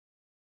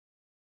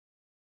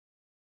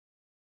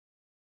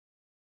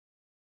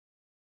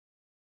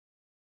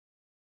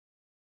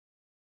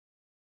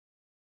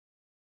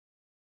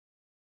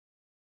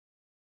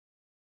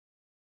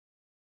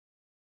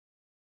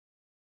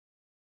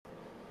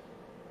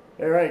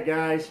Alright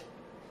guys,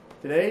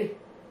 today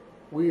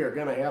we are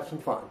going to have some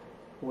fun.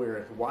 We're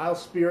at the Wild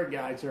Spirit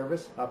Guide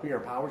Service up here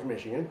in Powers,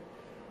 Michigan.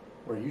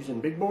 We're using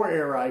big bore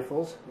air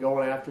rifles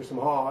going after some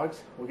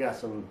hogs. We got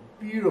some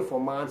beautiful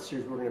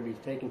monsters we're going to be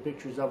taking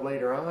pictures of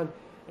later on,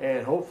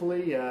 and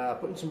hopefully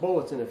putting some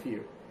bullets in a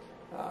few.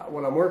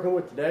 What I'm working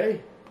with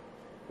today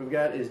we've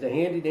got is the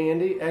handy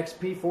dandy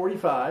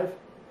XP45.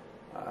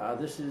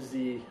 This is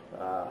the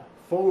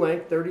full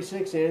length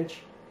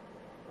 36-inch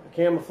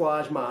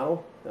camouflage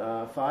model,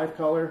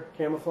 5-color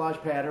camouflage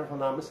pattern if I'm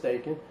not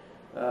mistaken.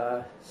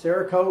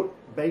 Cerakote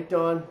baked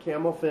on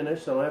camo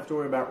finish, so I don't have to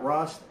worry about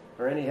rust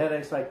or any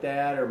headaches like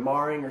that, or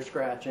marring or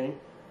scratching.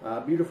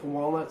 Beautiful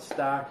walnut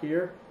stock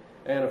here,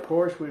 and of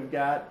course we've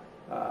got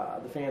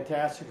the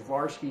fantastic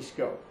Varsky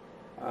scope.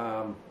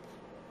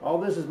 All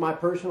this is my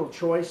personal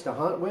choice to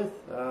hunt with.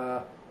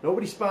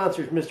 Nobody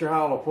sponsors Mr.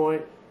 Hollow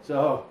Point,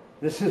 so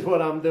this is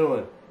what I'm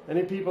doing.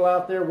 Any people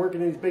out there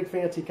working in these big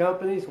fancy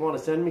companies want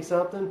to send me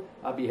something,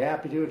 I'll be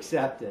happy to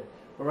accept it.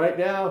 But right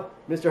now,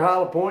 Mr.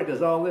 Hollow Point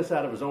does all this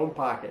out of his own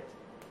pocket.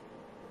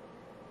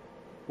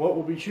 What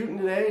we'll be shooting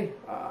today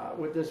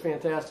with this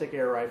fantastic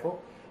air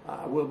rifle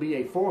will be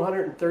a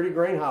 430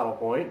 grain hollow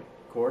point,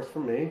 of course for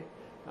me,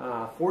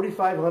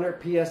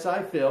 4,500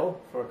 PSI fill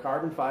for a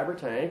carbon fiber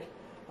tank.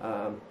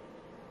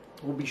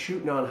 We'll be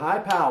shooting on high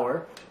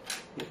power.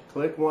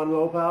 Click 1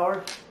 low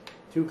power,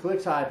 2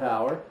 clicks high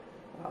power.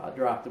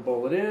 Drop the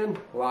bullet in,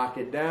 lock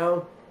it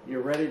down,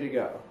 you're ready to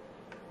go.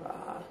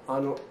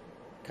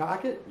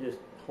 Uncock it, just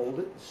hold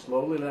it,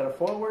 slowly let it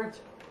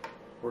forwards,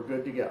 we're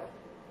good to go.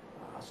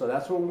 So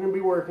that's what we're going to be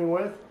working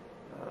with.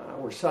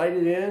 We're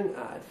sighted in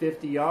at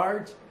 50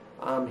 yards.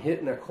 I'm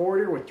hitting a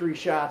quarter with 3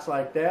 shots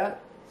like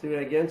that. Do that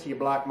again so you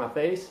block my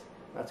face.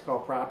 That's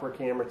called proper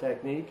camera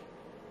technique.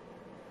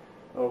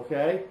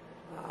 Okay,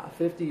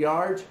 50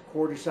 yards,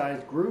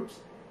 quarter-sized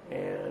groups,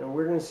 and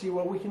we're going to see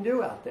what we can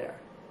do out there.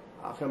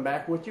 I'll come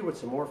back with you with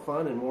some more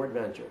fun and more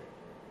adventure.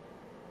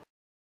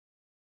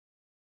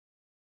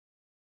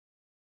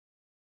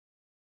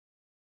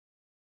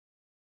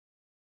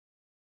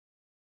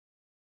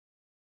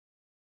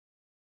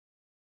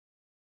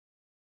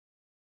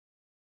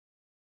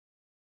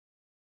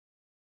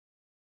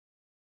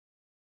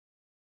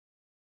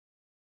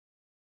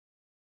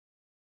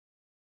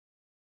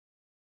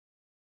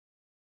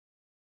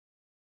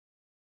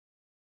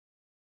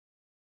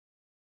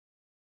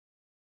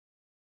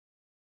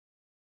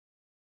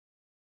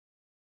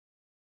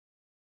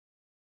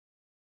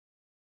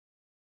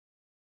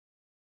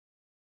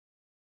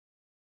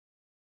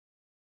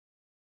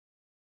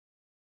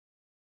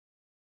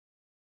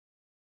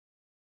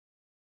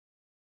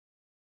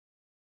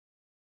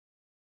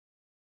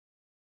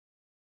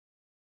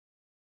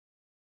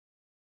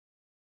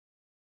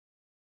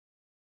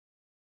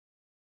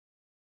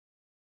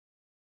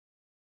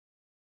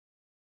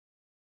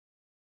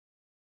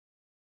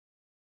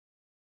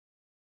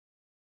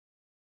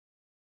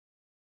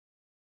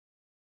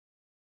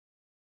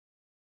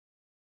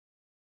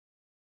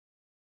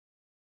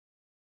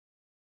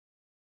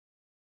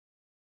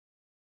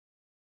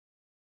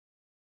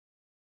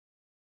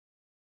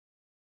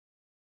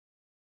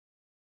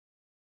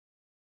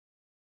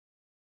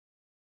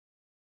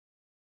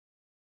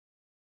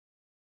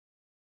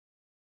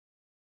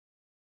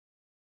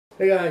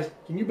 Hey guys,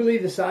 can you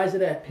believe the size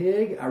of that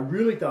pig? I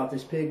really thought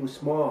this pig was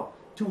small.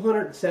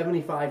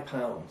 275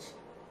 pounds.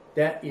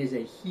 That is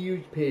a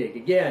huge pig.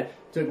 Again,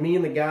 it took me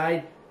and the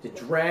guide to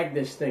drag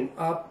this thing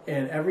up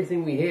and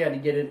everything we had to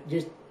get it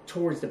just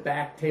towards the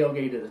back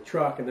tailgate of the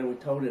truck, and then we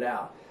towed it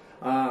out.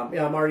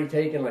 Yeah, I'm already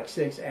taking like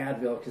 6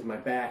 Advil because my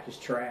back is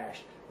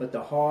trashed. But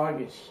the hog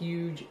is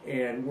huge,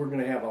 and we're going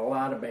to have a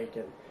lot of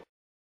bacon.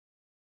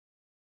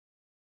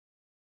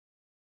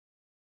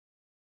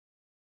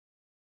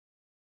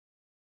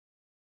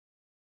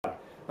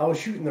 I was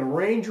shooting the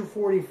Ranger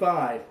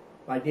 45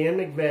 by Dan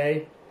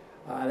McVeigh.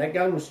 That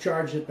gun was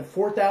charged at the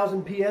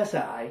 4,000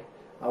 PSI.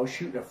 I was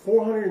shooting a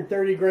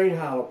 430 grain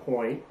hollow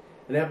point,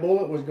 and that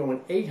bullet was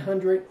going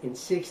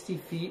 860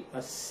 feet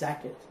a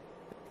second.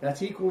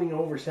 That's equaling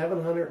over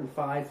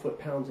 705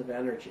 foot-pounds of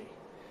energy.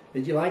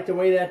 Did you like the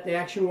way that the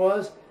action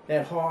was?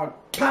 That hog,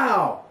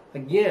 pow!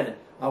 Again,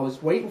 I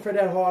was waiting for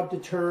that hog to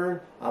turn.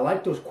 I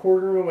like those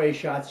quartering away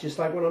shots, just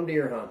like when I'm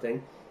deer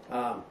hunting.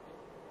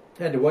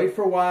 Had to wait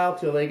for a while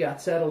till they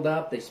got settled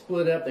up. They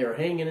split up. They were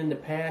hanging in the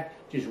pack,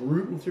 just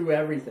rooting through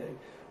everything.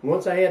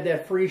 Once I had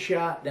that free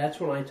shot,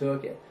 that's when I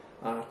took it.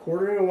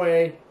 Quartering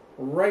away,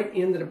 right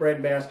into the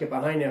breadbasket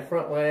behind that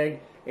front leg.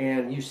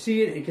 And you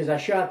see it because I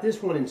shot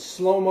this one in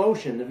slow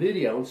motion, the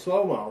video in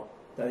slow-mo,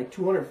 I think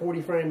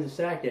 240 frames a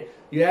second.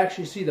 You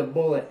actually see the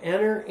bullet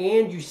enter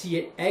and you see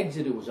it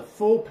exit. It was a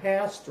full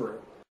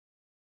pass-through.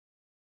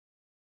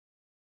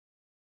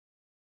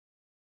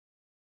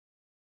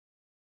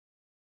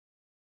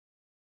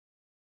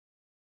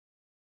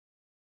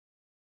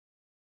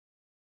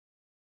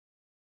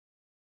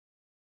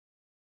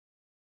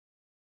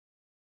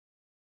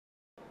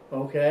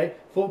 okay,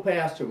 full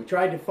pasture. We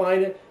tried to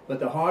find it, but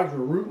the hogs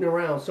were rooting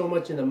around so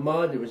much in the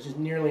mud it was just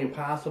nearly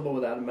impossible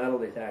without a metal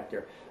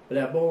detector. But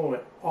that bull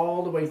went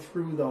all the way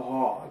through the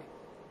hog.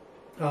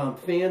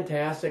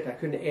 Fantastic. I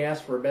couldn't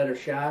ask for a better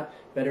shot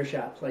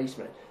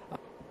placement.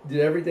 Did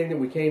everything that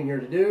we came here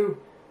to do,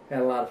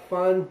 had a lot of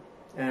fun,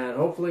 and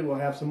hopefully we'll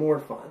have some more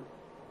fun.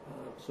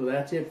 So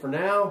that's it for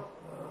now.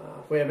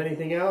 If we have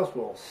anything else,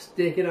 we'll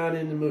stick it on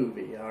in the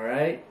movie, all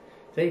right?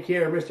 Take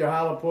care, Mr.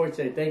 Hollow Point.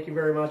 Say thank you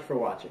very much for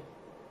watching.